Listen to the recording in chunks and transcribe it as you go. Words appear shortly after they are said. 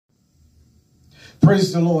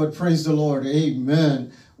Praise the Lord. Praise the Lord.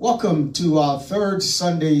 Amen. Welcome to our second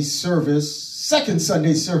Sunday service.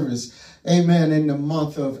 Amen. In the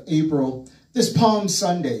month of April, this Palm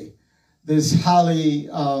Sunday, this highly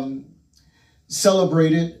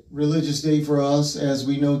celebrated religious day for us, as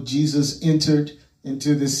we know Jesus entered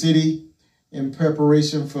into the city in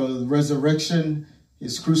preparation for the resurrection,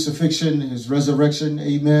 his crucifixion, his resurrection.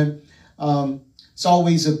 Amen. It's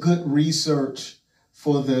always a good research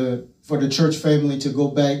for the church family to go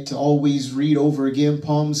back to always read over again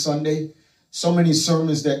Palm Sunday. So many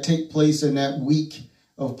sermons that take place in that week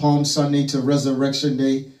of Palm Sunday to Resurrection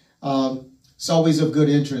Day. It's always of good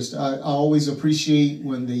interest. I always appreciate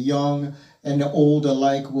when the young and the old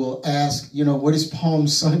alike will ask, what is Palm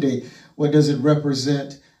Sunday? What does it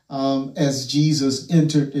represent? As Jesus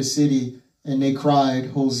entered the city and they cried,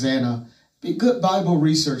 Hosanna. Be good Bible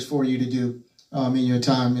research for you to do in your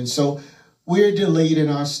time. And so we're delayed in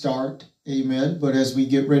our start, amen. But as we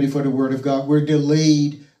get ready for the Word of God, we're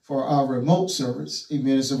delayed for our remote service,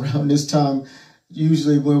 amen. It's around this time,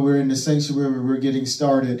 usually when we're in the sanctuary, we're getting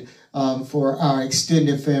started for our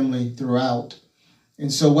extended family throughout.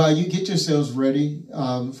 And so while you get yourselves ready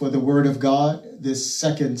for the Word of God this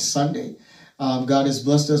second Sunday, God has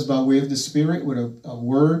blessed us by way of the Spirit with a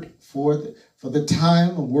word for the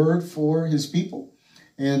time, a word for his people.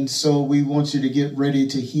 And so we want you to get ready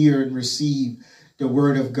to hear and receive the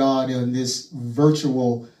word of God in this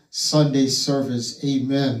virtual Sunday service.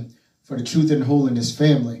 Amen. For the Truth and Holiness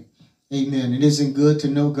family. Amen. It isn't good to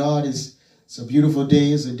know God it's a beautiful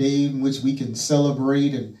day. It's a day in which we can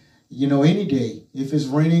celebrate. And, any day, if it's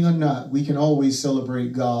raining or not, we can always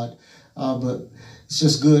celebrate God. But it's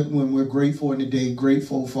just good when we're grateful in the day,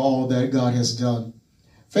 grateful for all that God has done.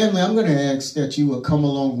 Family, I'm going to ask that you will come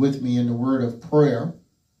along with me in the word of prayer.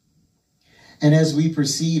 And as we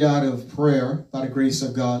proceed out of prayer, by the grace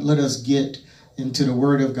of God, let us get into the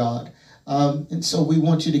word of God. And so we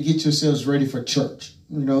want you to get yourselves ready for church,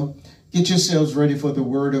 Get yourselves ready for the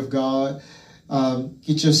word of God.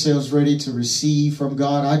 Get yourselves ready to receive from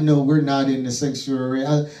God. I know we're not in the sanctuary.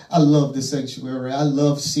 I love the sanctuary. I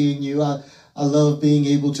love seeing you. I love being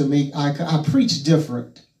able to I preach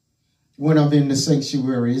different when I'm in the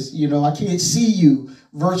sanctuaries. I can't see you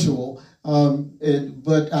virtual.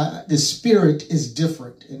 But the spirit is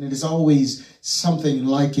different, and it is always something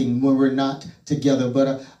liking when we're not together.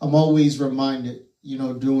 But I'm always reminded,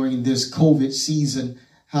 during this COVID season,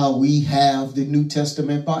 how we have the New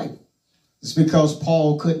Testament Bible. It's because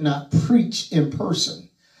Paul could not preach in person.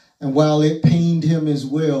 And while it pained him as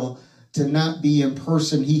well to not be in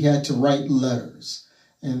person, he had to write letters.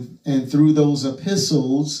 And through those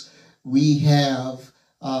epistles, we have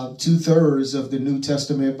 2/3 of the New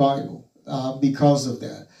Testament Bible. Because of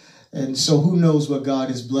that. And so who knows what God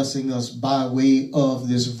is blessing us by way of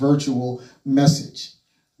this virtual message.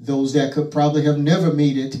 Those that could probably have never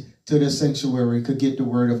made it to the sanctuary could get the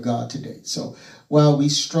word of God today. So while we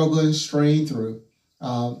struggle and strain through,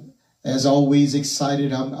 as always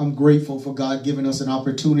excited, I'm grateful for God giving us an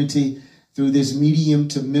opportunity through this medium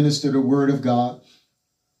to minister the word of God.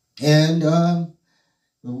 And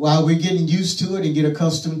while we're getting used to it and get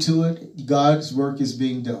accustomed to it, God's work is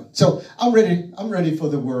being done. So I'm ready for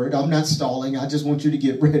the word. I'm not stalling. I just want you to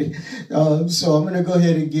get ready. So I'm going to go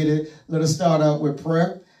ahead and get it. Let us start out with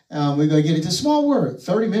prayer. We're going to get it to small word,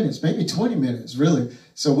 30 minutes, maybe 20 minutes, really.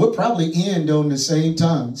 So we'll probably end on the same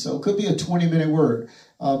time. So it could be a 20-minute word,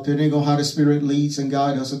 depending on how the Spirit leads and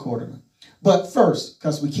guides us accordingly. But first,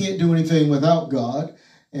 because we can't do anything without God,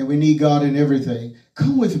 and we need God in everything,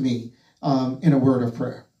 come with me in a word of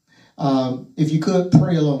prayer. If you could,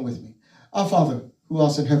 pray along with me. Our Father, who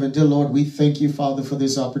art in heaven, dear Lord, we thank you, Father, for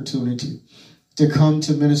this opportunity to come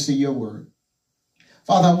to minister your word.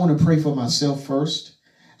 Father, I want to pray for myself first.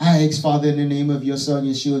 I ask, Father, in the name of your Son,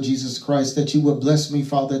 Yeshua, Jesus Christ, that you would bless me,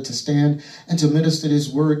 Father, to stand and to minister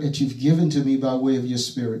this word that you've given to me by way of your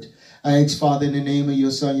Spirit. I ask, Father, in the name of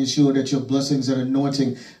your Son, Yeshua, that your blessings and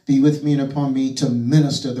anointing be with me and upon me to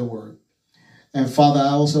minister the word. And Father,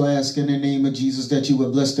 I also ask in the name of Jesus that you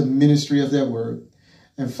would bless the ministry of that word.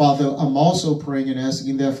 And Father, I'm also praying and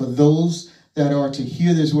asking that for those that are to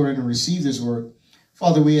hear this word and receive this word,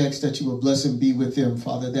 Father, we ask that you would bless and be with them,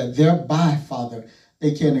 Father, that thereby, Father,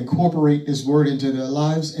 they can incorporate this word into their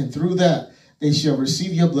lives. And through that, they shall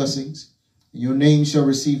receive your blessings. Your name shall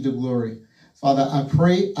receive the glory. Father, I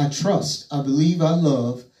pray, I trust, I believe, I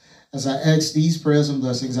love. As I ask these prayers and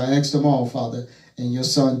blessings, I ask them all, Father, in your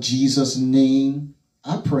Son, Jesus' name,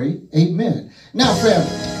 I pray. Amen. Now, family.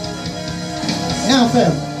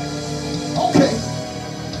 Okay.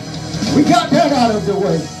 We got that out of the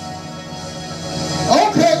way.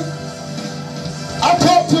 Okay. I'll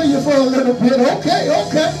talk to you for a little bit. Okay.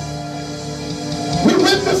 We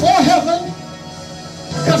went before heaven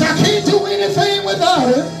because I can't do anything without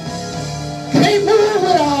it. Can't move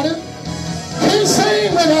without it. Can't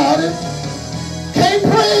sing without it. Can't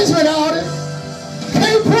praise without it.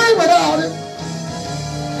 Can't pray without it.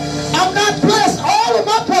 I'm not blessed. All of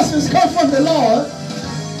my blessings come from the Lord.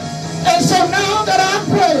 And so now that I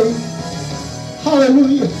pray,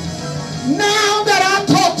 hallelujah, now that I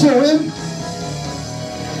talk to him,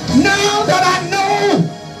 now that I know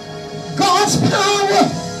God's power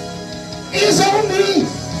is on me,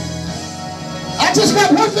 I just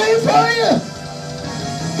got one thing for you.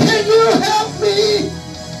 Can you help me?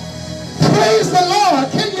 Praise the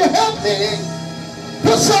Lord. Can you help me?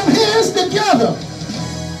 Put some hands together.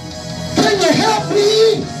 Can you help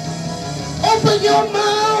me? Open your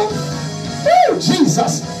mouth. Oh,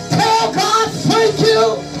 Jesus. Tell God thank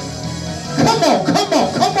you. Come on.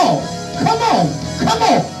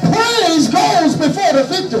 Praise goes before the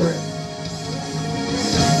victory.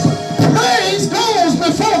 Praise goes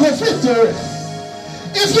before the victory.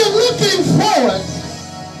 If you're looking for it,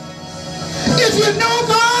 if you know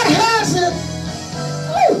God has it,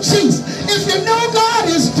 oh, Jesus. If you know God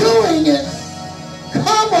is doing it,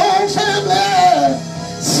 come on, family.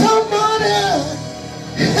 Somebody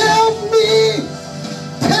help me.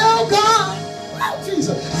 Tell God, oh,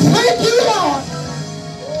 Jesus, thank you, Lord.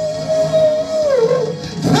 Ooh,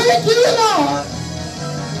 thank you, Lord,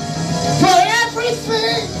 for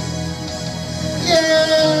everything.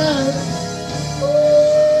 Yeah. Ooh,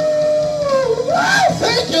 oh,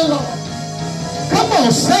 thank you, Lord. Come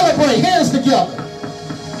on, celebrate. Hands together.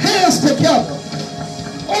 Hands together.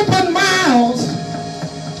 Open mouths.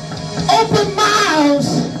 Open mouths.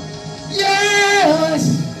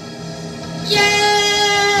 Yes.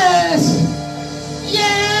 Yes.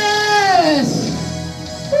 Yes.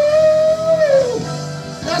 Woo.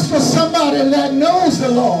 That's for somebody that knows the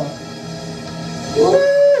Lord.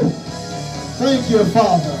 Woo. Thank you,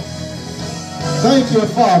 Father. Thank you,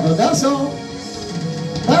 Father. That's all.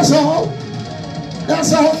 That's all.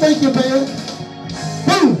 That's all. Thank you, man.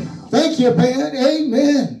 Boom. Thank you, man.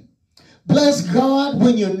 Amen. Bless God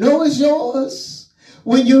when you know it's yours.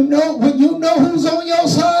 When you know who's on your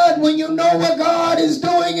side, when you know what God is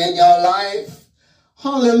doing in your life.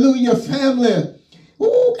 Hallelujah, family.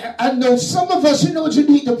 Ooh, I know some of us, you know what you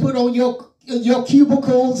need to put on your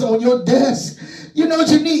cubicles, on your desk. You know what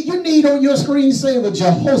you need? You need on your screensaver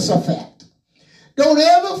Jehoshaphat. Don't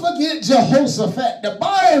ever forget Jehoshaphat. The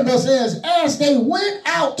Bible says, as they went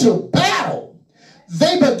out to battle,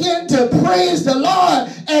 they began to praise the Lord.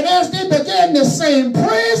 And as they began to sing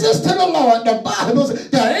praises to the Lord, the Bible says,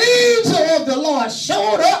 the angel of the Lord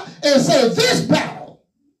showed up and said, this battle,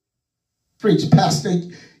 preach, pastor,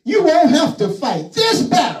 you won't have to fight. This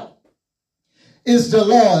battle is the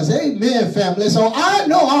Lord's. Amen, family. So I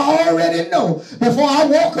already know. Before I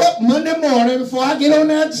walk up Monday morning, before I get on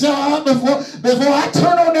that job, before I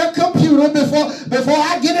turn on that computer, before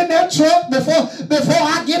I get in that truck, before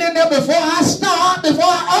I get in there, before I start, before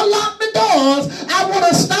I unlock the doors, I want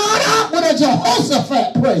to start out with a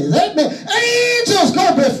Jehoshaphat praise. Amen. Angels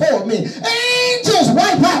go before me. Angels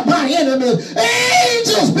wipe out my enemies.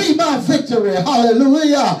 Angels be my victory.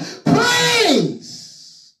 Hallelujah. Praise.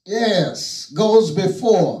 Yes, goes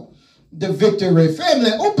before the victory.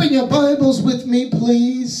 Family, open your Bibles with me,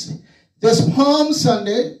 please. This Palm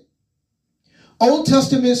Sunday, Old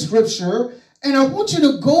Testament scripture, and I want you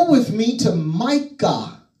to go with me to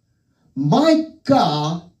Micah.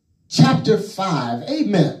 Micah chapter 5.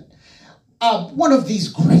 Amen. One of these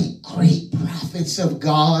great prophets of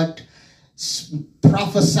God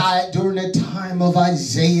prophesied during the time of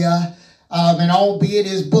Isaiah. And albeit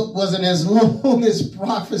his book wasn't as long, his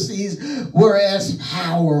prophecies were as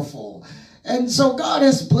powerful. And so God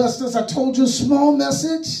has blessed us. I told you, small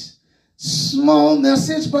message,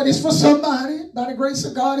 but it's for somebody by the grace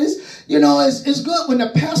of God. It's good when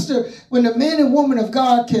the man and woman of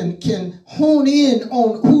God can hone in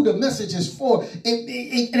on who the message is for.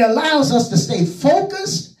 It allows us to stay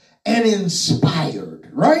focused and inspired,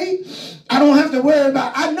 right? I don't have to worry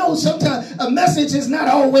about, I know sometimes a message is not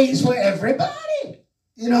always for everybody,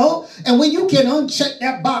 and when you can uncheck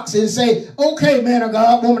that box and say, okay, man of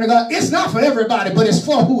God, woman of God, it's not for everybody, but it's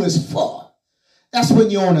for who it's for. That's when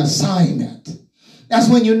you're on assignment. That's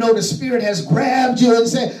when you know the Spirit has grabbed you and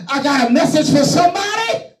said, I got a message for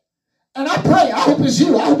somebody. And I pray, I hope it's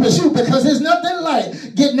you, because there's nothing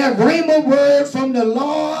like getting that rhema word from the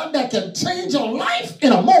Lord that can change your life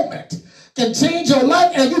in a moment. Can change your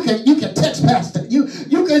life, and you can text pastor. You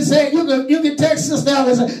can say, you can text Sister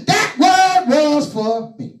Alice and say, that word was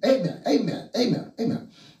for me. Amen.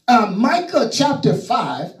 Micah chapter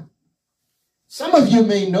 5. Some of you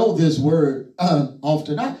may know this word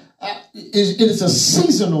often. It is a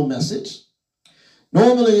seasonal message.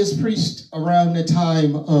 Normally it's preached around the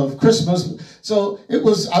time of Christmas. So it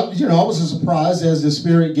was, I was surprised as the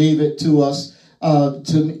Spirit gave it to us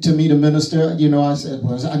to me to minister. I said,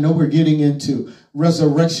 well, I know we're getting into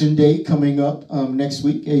Resurrection Day coming up next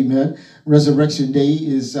week. Amen. Resurrection Day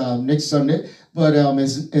is next Sunday. But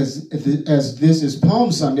as this is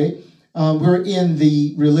Palm Sunday, we're in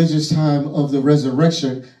the religious time of the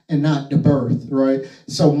resurrection and not the birth, right?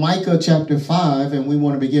 So Micah chapter 5, and we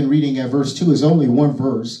want to begin reading at verse 2, is only one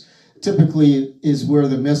verse. Typically is where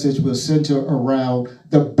the message will center around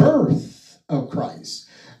the birth of Christ.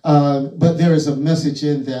 But there is a message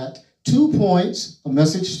in that. 2 points, a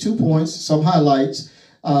message, 2 points, some highlights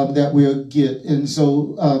that we'll get. And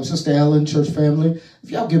so, Sister Allen, church family, if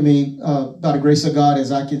y'all give me, by the grace of God,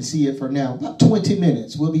 as I can see it for now, about 20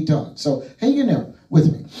 minutes, we'll be done. So hang in there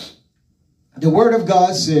with me. The word of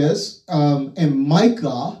God says in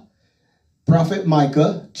Micah, prophet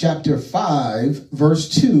Micah, chapter 5, verse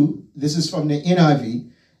 2, this is from the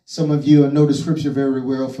NIV. Some of you know the scripture very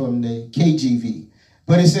well from the KJV.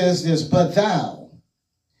 But it says this, but thou,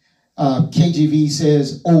 KJV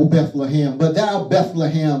says, O Bethlehem, but thou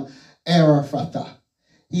Bethlehem Ephrathah.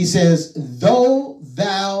 He says, though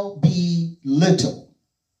thou be little.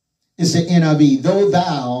 It's the NIV, though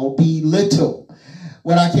thou be little.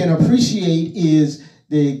 What I can appreciate is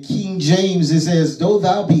the King James, it says, though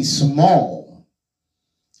thou be small.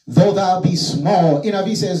 Though thou be small.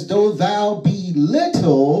 NIV says, though thou be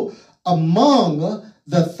little among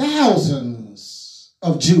the thousands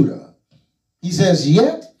of Judah. He says,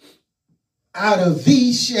 yet out of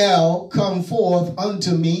thee shall come forth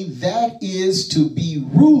unto me that is to be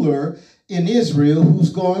ruler in Israel, who's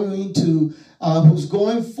going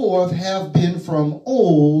forth have been from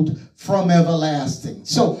old, from everlasting.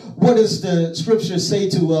 So what does the scripture say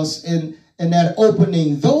to us in that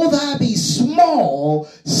opening? Though thou be small,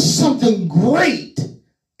 something great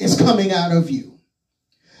is coming out of you.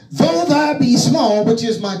 Though thou be small, which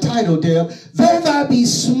is my title, Deb. Though thou be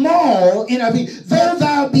small, NIV, though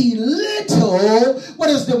thou be little, what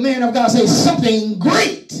does the man of God say? Something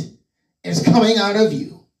great is coming out of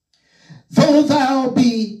you. Though thou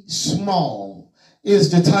be small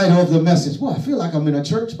is the title of the message. Well, I feel like I'm in a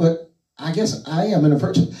church, but I guess I am in a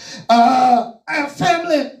church.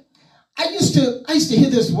 Family, I used to hear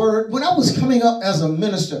this word when I was coming up as a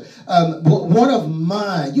minister. One of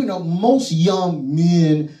my, most young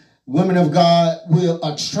men, women of God will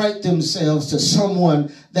attract themselves to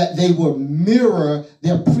someone that they will mirror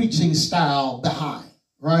their preaching style behind,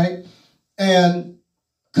 right? And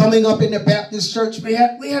coming up in the Baptist church, we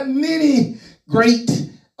had many great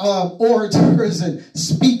orators and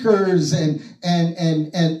speakers and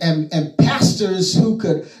pastors who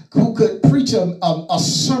could preach a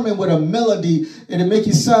sermon with a melody and it make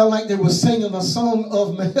you sound like they were singing a song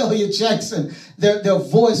of Mahalia Jackson. Their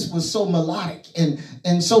voice was so melodic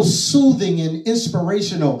and so soothing and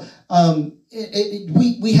inspirational.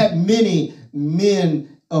 We had many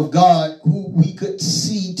men of God who we could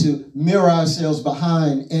see to mirror ourselves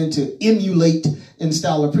behind and to emulate in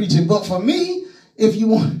style of preaching. But for me, if you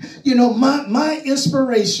want, my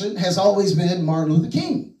inspiration has always been Martin Luther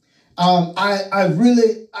King.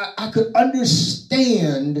 I could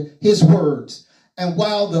understand his words. And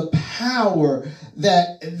while the power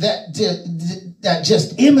that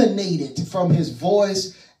just emanated from his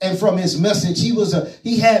voice and from his message,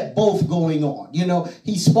 he had both going on.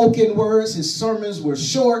 He spoke in words, his sermons were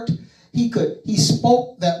short. He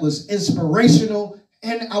spoke that was inspirational.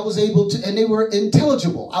 And I was able to, and they were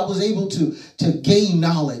intelligible. I was able to gain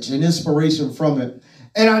knowledge and inspiration from it.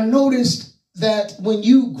 And I noticed that when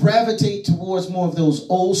you gravitate towards more of those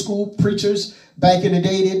old school preachers back in the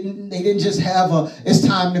day, they didn't just have it's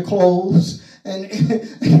time to close and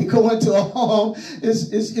go into a home.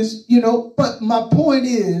 But my point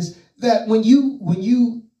is that when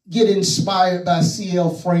you get inspired by C.L.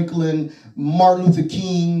 Franklin, Martin Luther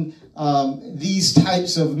King, these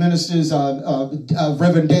types of ministers,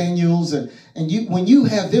 Reverend Daniels, and when you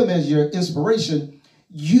have them as your inspiration,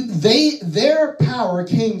 their power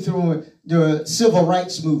came through the civil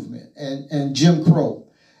rights movement and Jim Crow,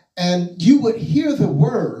 and you would hear the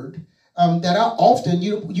word that I often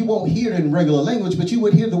you won't hear it in regular language, but you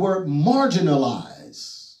would hear the word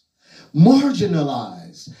marginalize,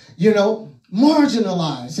 marginalize,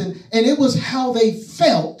 and it was how they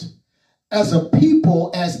felt as a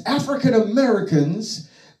people, as African Americans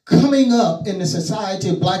coming up in the society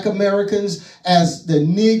of Black Americans, as the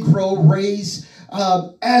Negro race,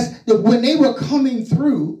 when they were coming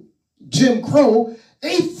through Jim Crow,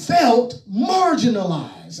 they felt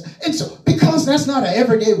marginalized. And so, because that's not an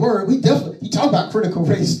everyday word. You talk about critical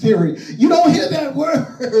race theory. You don't hear that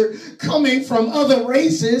word coming from other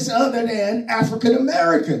races other than African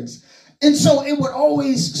Americans. And so it would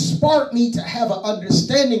always spark me to have an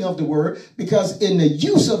understanding of the word, because in the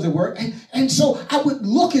use of the word, and so I would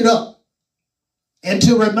look it up and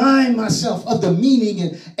to remind myself of the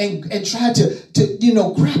meaning and try to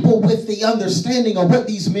grapple with the understanding of what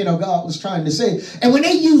these men of God was trying to say. And when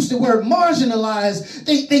they used the word marginalized,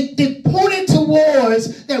 they pointed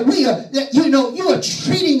towards that you are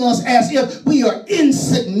treating us as if we are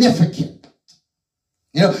insignificant.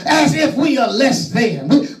 As if we are less than.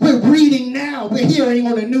 We're reading now, we're hearing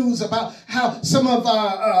on the news about how some of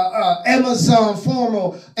our Amazon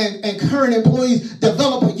former and current employees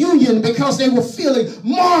developed a union because they were feeling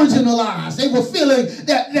marginalized. They were feeling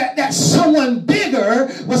that someone bigger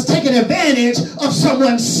was taking advantage of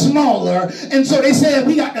someone smaller. And so they said,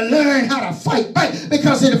 we got to learn how to fight back,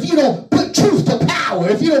 because if you don't put truth to power,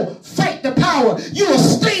 if you don't fight the power, you will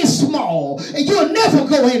stay small and you'll never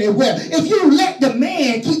go anywhere if you let the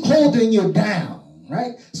man keep holding you down,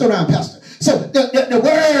 right? So now, Pastor. So the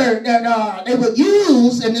word that they would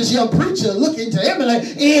use, and this young preacher looking to emulate,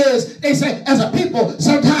 is they say, as a people,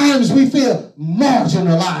 sometimes we feel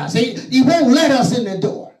marginalized. He won't let us in the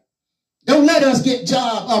door. Don't let us get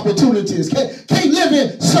job opportunities. Can't live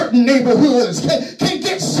in certain neighborhoods. Can't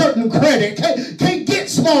get certain credit. Can't get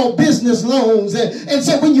small business loans. And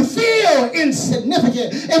so when you feel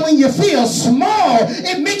insignificant and when you feel small,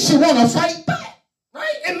 it makes you want to fight back.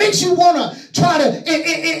 Right? It makes you want to try to,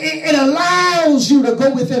 it allows you to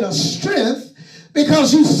go within a strength,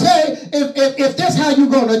 because you say, if that's how you're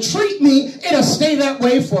going to treat me, it'll stay that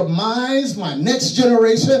way for my next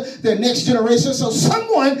generation, the next generation. So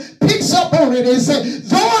someone picks up on it and says,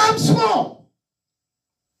 though I'm small,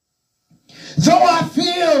 though I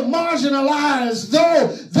feel marginalized,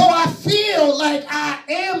 though I feel like I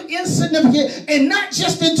am insignificant, and not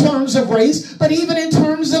just in terms of race, but even in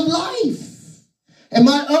terms of life, and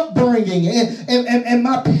my upbringing, and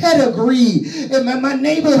my pedigree, and my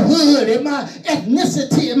neighborhood, and my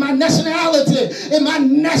ethnicity, and my nationality, and my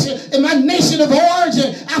nation of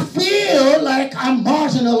origin, I feel like I'm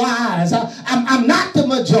marginalized. I'm not the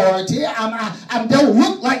majority. I don't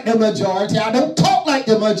look like the majority. I don't talk like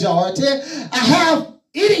the majority. I have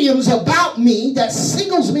idioms about me that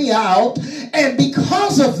singles me out, and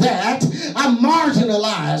because of that, I'm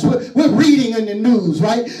marginalized. We're reading in the news,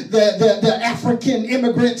 right? The African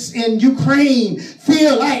immigrants in Ukraine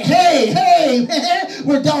feel like, hey, man,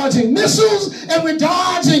 we're dodging missiles and we're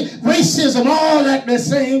dodging racism all at the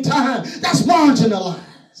same time. That's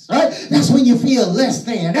marginalized, right? That's when you feel less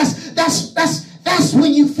than. That's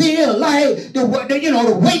when you feel like the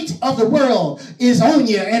weight of the world is on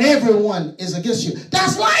you and everyone is against you.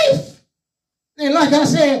 That's life. And like I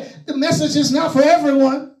said, the message is not for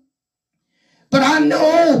everyone. But I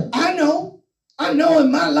know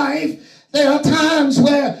in my life, there are times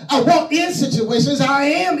where I walk in situations, I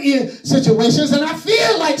am in situations, and I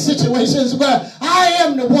feel like situations where I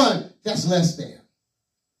am the one that's less than.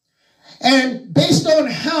 And based on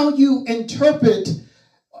how you interpret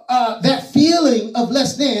that feeling of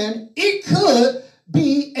less than, it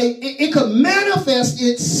could manifest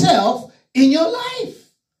itself in your life.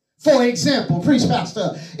 For example, preach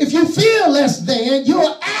pastor, if you feel less than,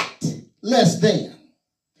 you'll act less than.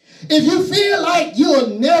 If you feel like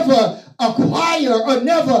you'll never acquire or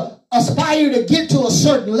never aspire to get to a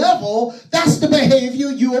certain level, that's the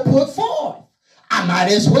behavior you will put forth. I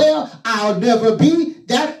might as well, I'll never be.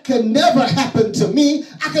 That could never happen to me.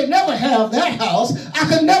 I could never have that house. I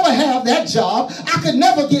could never have that job. I could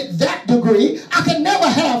never get that degree. I could never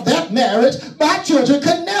have that marriage. My children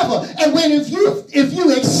could never. And if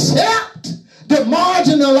you accept the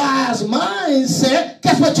marginalized mindset,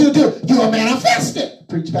 guess what you do? You'll manifest it.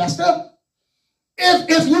 Preach, pastor.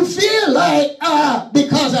 If you feel like,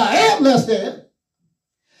 because I am less than,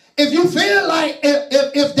 if you feel like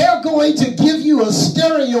if they're going to give you a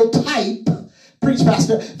stereotype, preach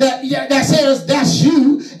pastor, that says that's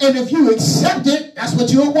you, and if you accept it, that's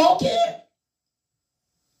what you'll walk in.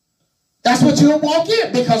 That's what you'll walk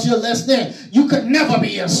in, because you're less than. You could never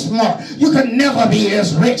be as smart. You could never be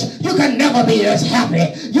as rich. You could never be as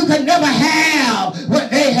happy. You could never have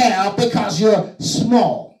what they have because you're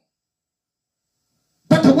small.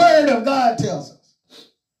 But the word of God tells us.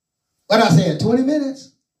 What I said, 20 minutes?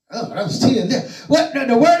 Oh, that was 10 there. What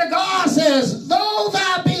the word of God says, though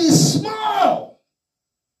thou be small.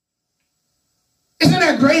 Isn't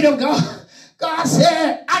that great of God? God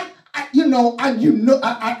said,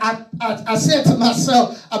 I said to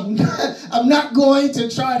myself, I'm not going to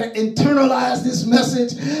try to internalize this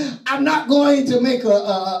message. I'm not going to make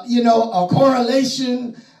a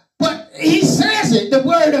correlation. But he says it, the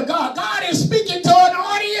word of God. God is speaking to an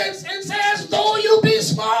audience and says, though you be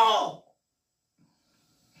small.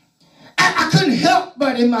 I couldn't help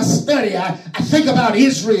but in my study, I think about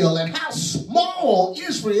Israel and how small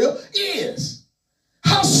Israel is.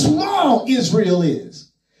 How small Israel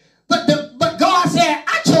is. But God said,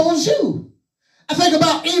 I chose you. I think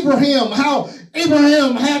about Abraham, how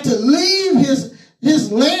Abraham had to leave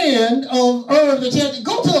his land of Ur of the Chaldeans,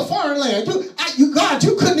 go to a foreign land. God,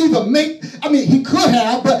 you couldn't even he could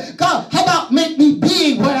have, but God, how about make me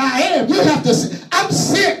be what I am? I'm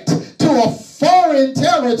sent to a foreign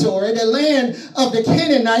territory, the land of the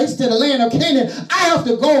Canaanites, to the land of Canaan. I have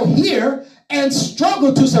to go here and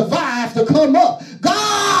struggle to survive to come up.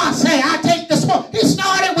 God said, I take the small. He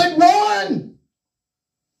started with one.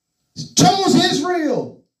 Chose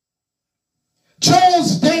Israel.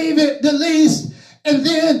 Chose David the least. And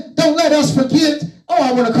then, don't let us forget,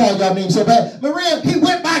 I want to call y'all names so bad. Maria, he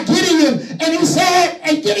went by Gideon, and Gideon said,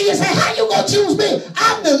 how you going to choose me?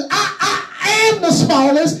 I am the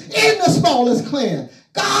smallest in the smallest clan.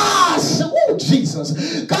 Jesus.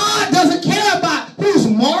 God doesn't care about who's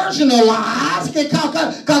marginalized.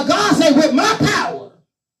 Because God said, with my power.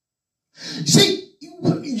 See,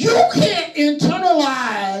 you can't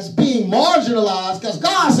internalize being marginalized because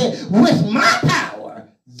God said, with my power,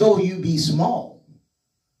 though you be small.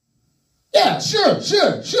 Yeah, sure.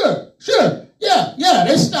 Yeah,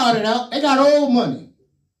 they started out. They got old money.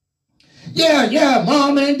 Yeah,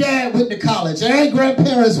 mom and dad went to college. And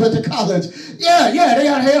grandparents went to college. Yeah, they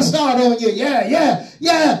got a head start on you.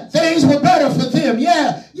 Yeah, things were better for them.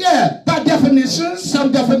 Yeah, by definition,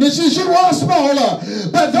 some definitions, you are smaller.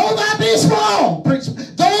 But though thou be small,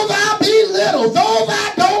 though thou be little, though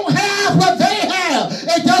thou don't have what they have,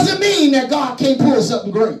 it doesn't mean that God can't pull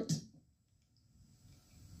something great.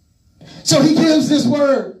 So he gives this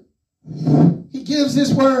word.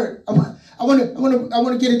 I want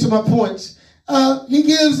to get into my points. He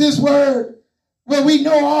gives this word where we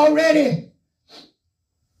know already.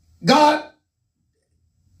 God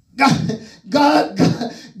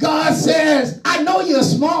says, I know you're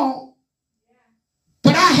small,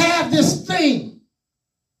 but I have this thing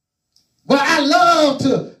where I love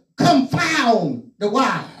to confound the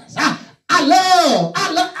wise. I love,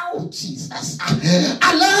 Jesus.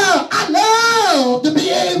 I love to be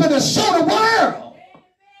able to show the world.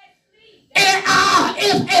 And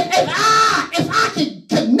if I can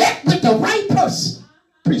connect with the right person,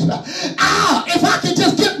 preach about. If I can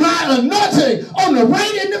just get my anointing on the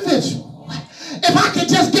right individual, if I can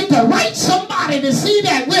just get the right somebody to see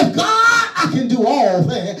that with God, I can do all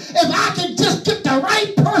things. If I can just get the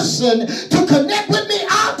right person to connect with me,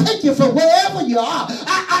 I'll take you from wherever you are.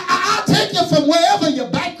 I'll take you from wherever your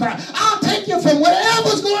background. I'll take you from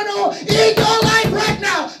whatever's going on in your life right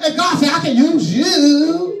now. And God said, I can use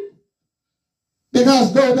you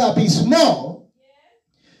because though thou be small.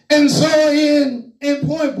 And so in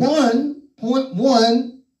point one,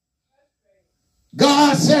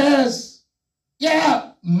 God says,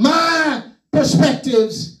 yeah, my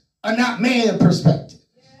perspectives are not man's perspectives.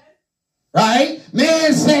 Right?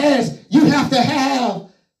 Man says you have to have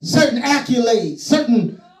certain accolades,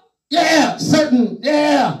 certain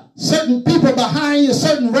people behind you,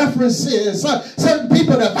 certain references, certain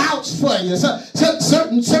people to vouch for you,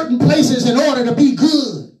 certain places in order to be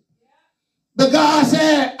good. But God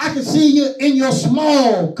said, I can see you in your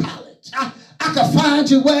small college. I can find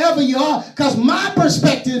you wherever you are, because my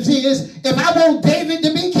perspective is, if I want David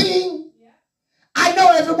to be king, I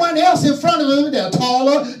know everyone else in front of him, they're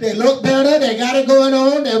taller, they look better, they got it going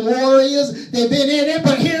on, they're warriors, they've been in it,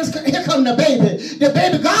 but here come the baby. The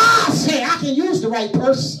baby, God said, I can use the right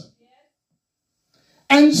person.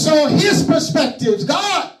 And so his perspectives,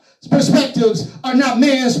 God's perspectives are not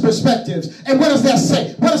man's perspectives. And what does that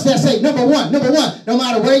say? What does that say? Number one, no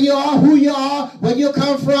matter where you are, who you are, where you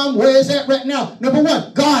come from, where is that right now? Number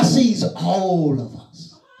one, God sees all of us.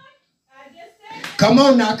 Come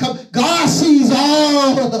on now, God sees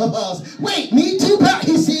all of us. Wait, me too,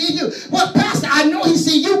 he sees you. Well, Pastor, I know he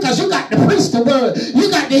sees you because you got to preach the word.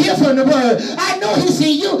 You got to hear from the word. I know he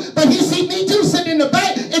sees you, but he sees me too, sitting in the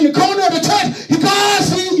back, in the corner of the church. God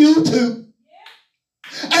sees you too.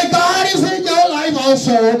 And God is in your life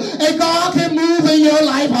also. And God can move in your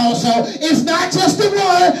life also. It's not just the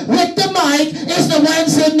one with the mic. It's the one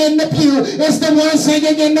sitting in the pew. It's the one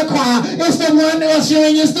singing in the choir. It's the one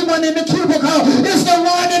ushering. It's the one in the cubicle. It's the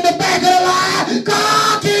one in the back of the line.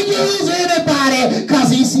 God can use anybody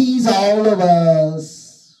because he sees all of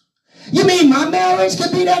us. my marriage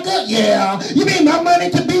could be that good? Yeah. You mean my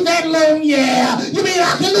money could be that long? Yeah. You mean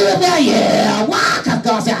I can live there? Yeah. Why? Because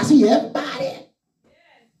God said, I see everybody.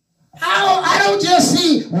 I don't just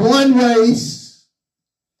see one race.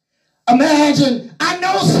 Imagine, I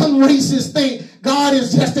know some races think God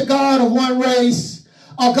is just a God of one race,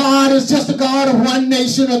 or God is just a God of one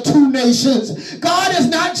nation or two nations. God is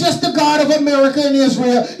not just the God of America and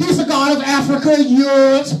Israel. He's the God of Africa,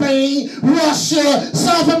 Europe, Spain, Russia,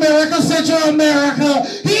 South America, Central America.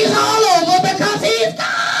 He's all over because he's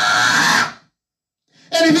God.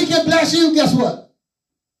 And if he can bless you, guess what?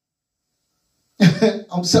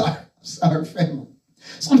 I'm sorry, family.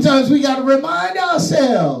 Sometimes we got to remind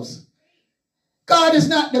ourselves, God is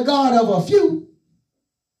not the God of a few.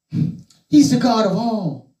 He's the God of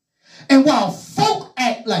all. And while folk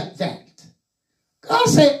act like that, God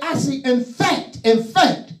said, I see, in fact,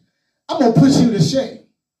 I'm going to put you to shame.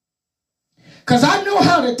 Because I know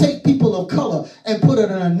how to take people of color and put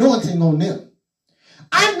an anointing on them.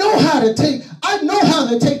 I know how to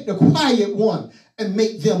take the quiet one and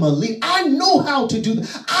make them a leader. I know how to do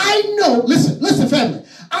that. I know, listen, family.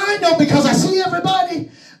 I know because I see everybody.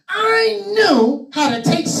 I know how to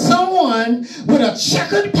take someone with a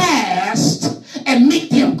checkered past and make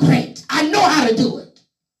them great. I know how to do it.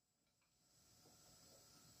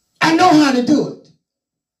 I know how to do it.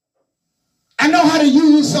 I know how to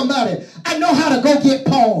use somebody. I know how to go get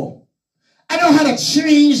Paul. I know how to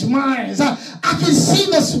change minds. I can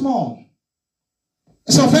see the small.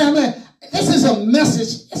 So family, this is a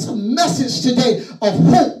message. It's a message today of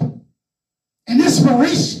hope and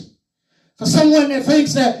inspiration. For someone that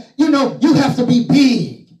thinks that, you have to be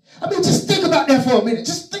big. I mean, just think about that for a minute.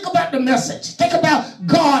 Just think about the message. Think about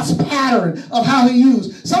God's pattern of how he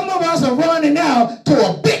used. Some of us are running now to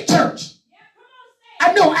a big church.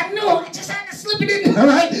 I know. I just had to slip it in there,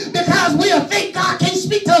 right? Because we think God can't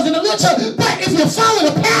speak to us in a little church. But if you follow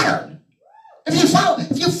the pattern, if you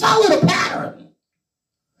follow the pattern,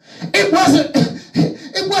 it wasn't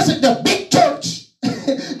the big church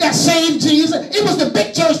that saved Jesus. It was the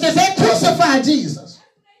big church that said crucify Jesus.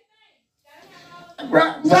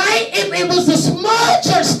 Right? It was the small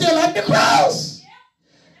church still at the cross.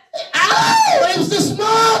 Oh, it was the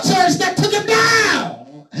small church that took him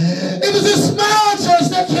down. It was the small church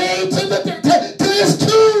that came to his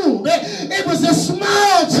tomb. It was the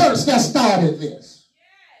small church that started this.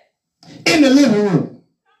 In the living room.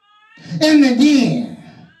 And again,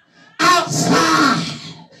 outside.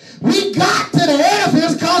 We got to the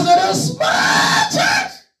edifice because of the small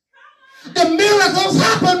church. The miracles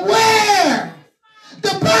happened where? The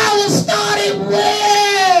power started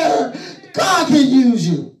where? God can use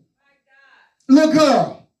you. Little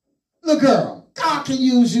girl, God can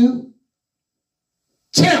use you.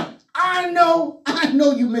 Champ, I know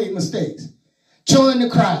you made mistakes. Join the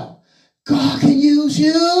crowd. God can use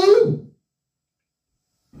you.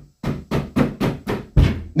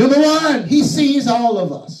 Number one, he sees all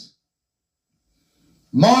of us.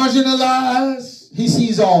 Marginalized, he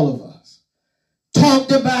sees all of us.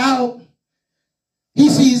 Talked about, he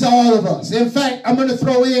sees all of us. In fact, I'm just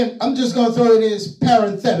going to throw in this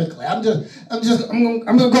parenthetically. I'm going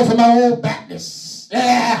to go for my old Baptist.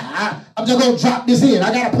 Yeah, I'm just going to drop this in.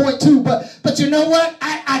 I got a point too, but you know what?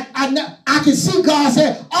 I can see God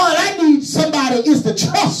say, all I need somebody is to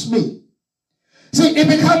trust me. See, it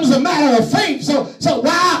becomes a matter of faith. So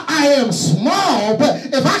while I am small, but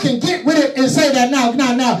if I can get with it and say that now,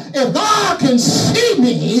 if God can see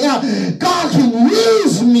me, God can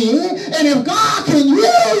use me. And if God can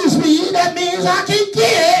use me, that means I can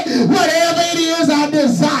get whatever it is I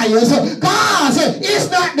desire. So God said,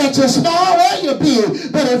 it's not that you're small or you're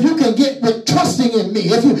big, but if you can get with trusting in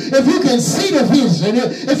me, if you can see the vision,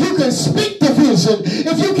 if you can speak the vision,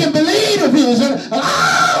 if you can believe the vision,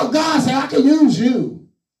 oh, God said, I can use you.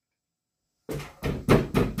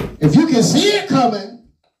 If you can see it coming,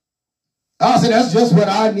 I said, that's just what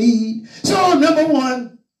I need. So number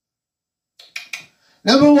one,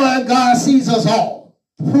 God sees us all.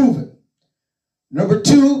 Proven. Number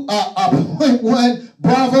two, point one,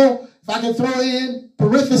 bravo. If I can throw in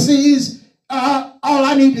parentheses, all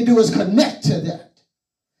I need to do is connect to that.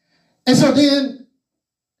 And so then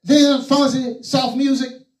Fonzie, soft music,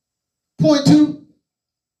 point two,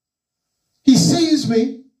 he sees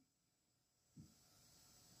me.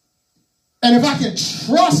 And if I can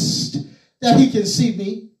trust that he can see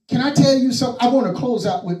me, can I tell you something? I want to close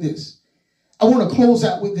out with this.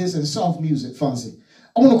 In soft music, Fonzie.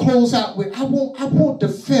 I want to close out with, I want the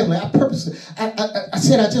family. I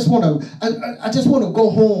said I just want to go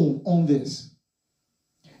home on this.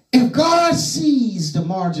 If God sees the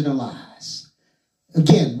marginalized,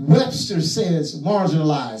 Again, Webster says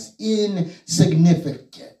marginalized,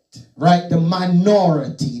 insignificant, right? The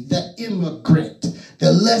minority, the immigrant,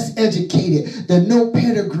 the less educated, the no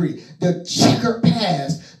pedigree, the checkered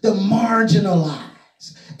past, the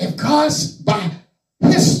marginalized. If God, by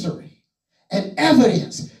history and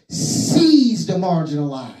evidence, sees the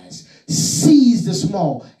marginalized, sees the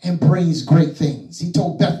small, and brings great things. He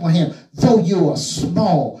told Bethlehem, though you are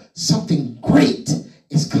small, something great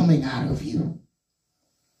is coming out of you.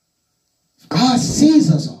 God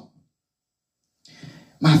sees us all.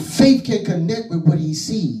 My faith can connect with what he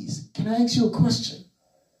sees. Can I ask you a question?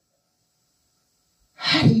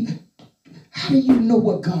 How do you know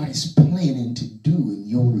what God is planning to do in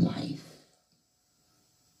your life?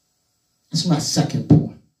 That's my second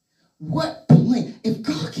point. What plan? If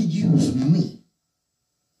God can use me,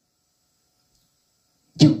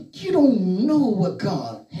 you don't know what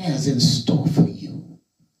God has in store for you.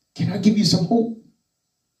 Can I give you some hope?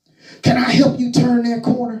 Can I help you turn that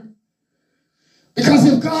corner? Because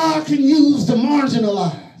if God can use the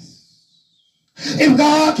marginalized, if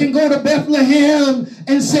God can go to Bethlehem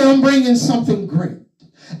and say, I'm bringing something great,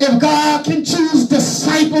 if God can choose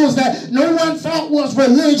disciples that no one thought was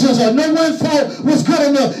religious or no one thought was good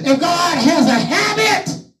enough, if God has a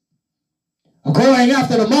habit of going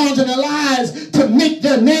after the marginalized to make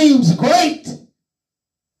their names great,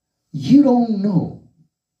 you don't know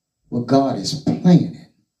what God is planning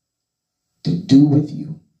to do with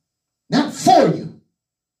you. Not for you.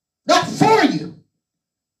 Not for you.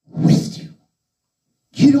 With you.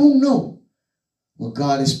 You don't know what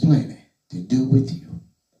God is planning to do with you.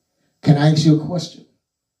 Can I ask you a question?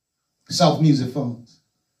 Soft music phones.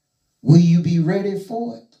 Will you be ready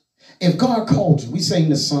for it? If God called you, we sang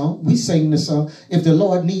the song. If the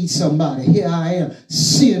Lord needs somebody, here I am.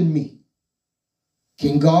 Send me.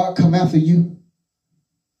 Can God come after you?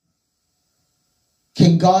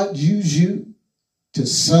 Can God use you to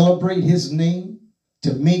celebrate his name,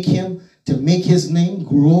 to make his name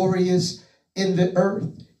glorious in the earth?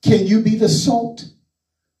 Can you be the salt?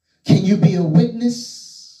 Can you be a witness?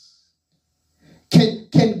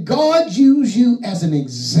 Can God use you as an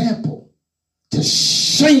example to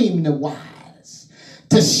shame the wise,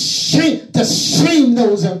 to shame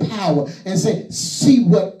those in power and say, see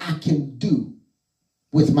what I can do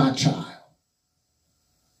with my child?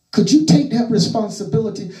 Could you take that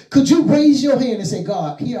responsibility? Could you raise your hand and say,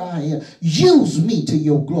 God, here I am. Use me to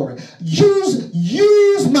your glory.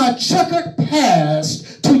 Use my checkered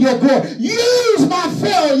past to your glory. Use my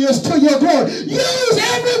failures to your glory. Use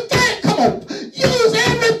everything. Come on. Use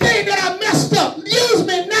everything that I messed up. Use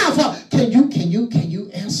me now. Can you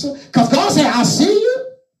answer? Because God said, I see you.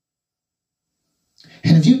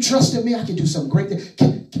 And if you trust in me, I can do some great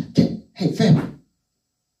things. Hey, family.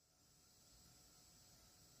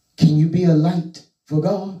 Can you be a light for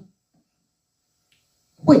God?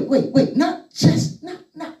 Wait. Not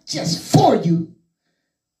just for you,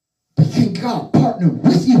 but can God partner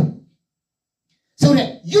with you so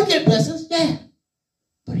that you get blessings? Yeah.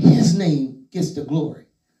 But his name gets the glory.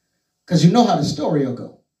 Because you know how the story will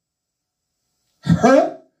go.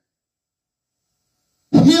 Her,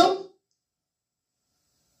 him,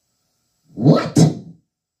 what?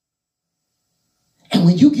 And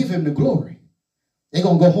when you give him the glory, they're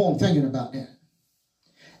going to go home thinking about that.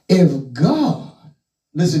 If God,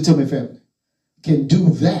 listen to me, family, can do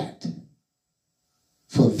that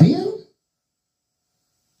for them,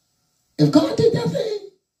 if God did that thing,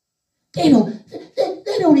 they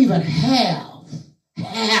don't even have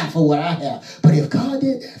half of what I have. But if God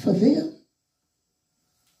did that for them,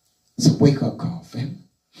 it's a wake-up call, family.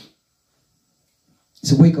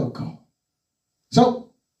 It's a wake-up call.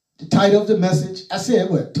 So, the title of the message, I said,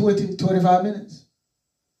 25 minutes?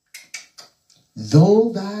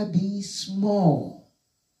 Though thy be small,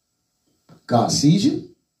 God sees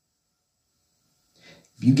you.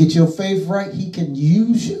 If you get your faith right, he can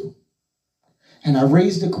use you. And I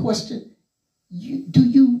raised the question, do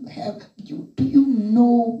you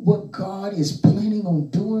know what God is planning on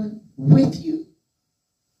doing with you?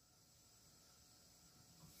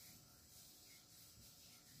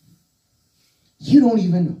 You don't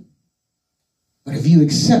even know. But if you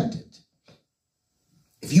accept it,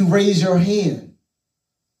 if you raise your hand,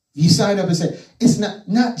 if you sign up and say, it's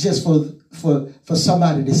not just for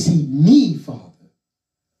somebody to see me, Father,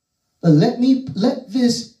 but let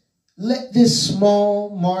this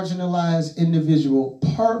small marginalized individual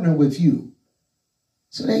partner with you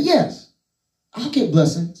so that, yes, I'll get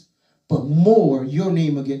blessings, but more, your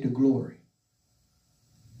name will get the glory.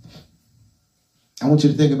 I want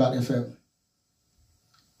you to think about that, family.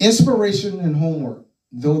 Inspiration and homework,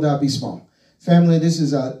 though thou be small. Family, this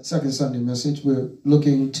is our second Sunday message. We're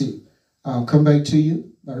looking to come back to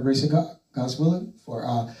you by the grace of God, God's willing, for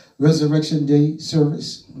our Resurrection Day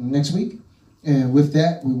service next week. And with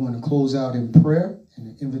that, we want to close out in prayer and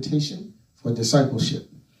an invitation for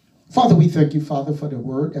discipleship. Father, we thank you, Father, for the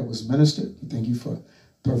word that was ministered. We thank you for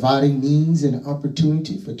providing means and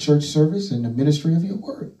opportunity for church service and the ministry of your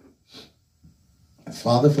word.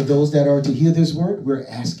 Father, for those that are to hear this word, we're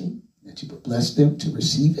asking that you would bless them to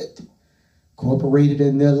receive it, incorporate it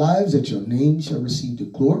in their lives, that your name shall receive the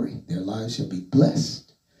glory, their lives shall be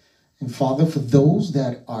blessed. And Father, for those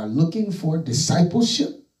that are looking for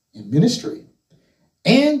discipleship in ministry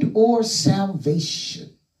and or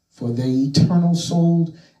salvation for their eternal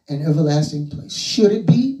soul and everlasting place, should it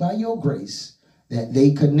be by your grace that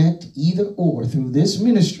they connect either or through this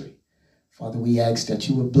ministry, Father, we ask that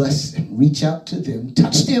you would bless and reach out to them,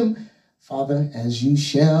 touch them, Father, as you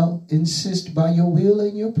shall insist by your will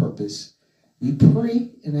and your purpose. We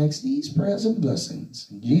pray and ask these prayers and blessings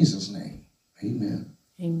in Jesus' name. Amen.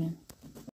 Amen.